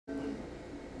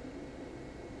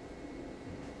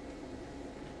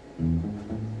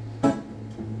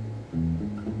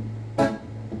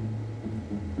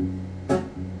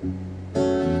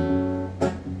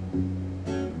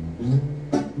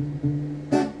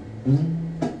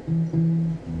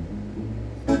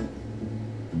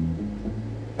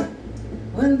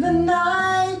When the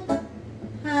night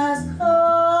has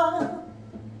come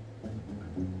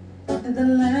and the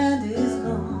land is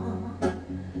gone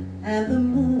and the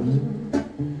moon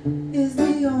is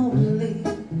the only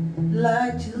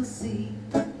light you'll see,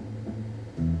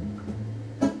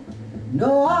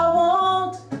 no, I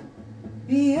won't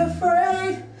be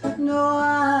afraid. No,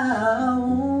 I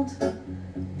won't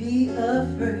be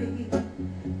afraid,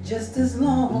 just as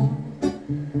long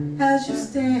as you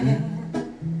stand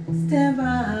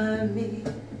by me.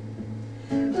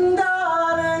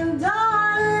 Darling,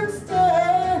 darling,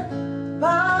 stand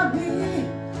by me.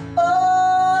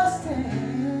 Oh,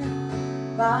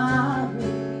 stand by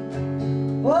me.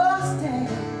 Oh,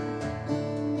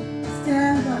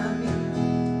 stand by me.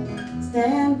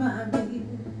 Stand by me.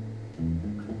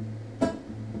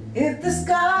 If the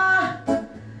sky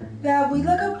that we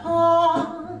look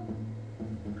upon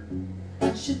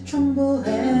should tremble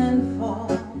and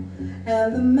fall,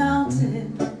 and the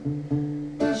mountain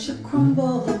should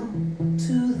crumble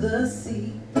to the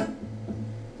sea,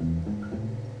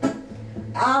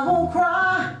 I won't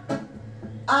cry,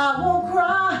 I won't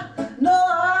cry, no,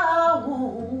 I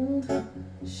won't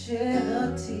shed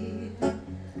a tear,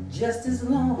 just as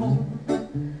long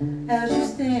as you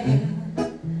stand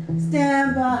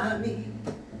by me.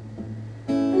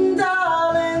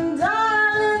 Darling,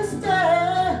 darling,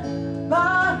 stand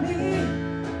by me.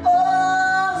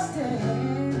 Oh,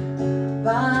 stand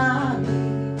by me.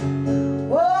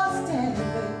 Oh, stand,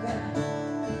 baby.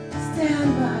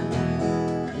 Stand by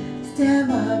me. Stand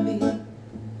by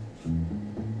me.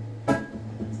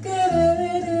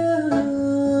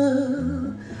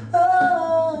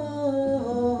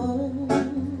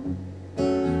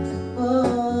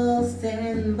 Oh,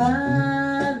 stand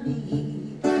by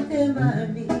me. Stand by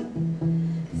me.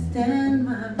 Stand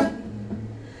by me.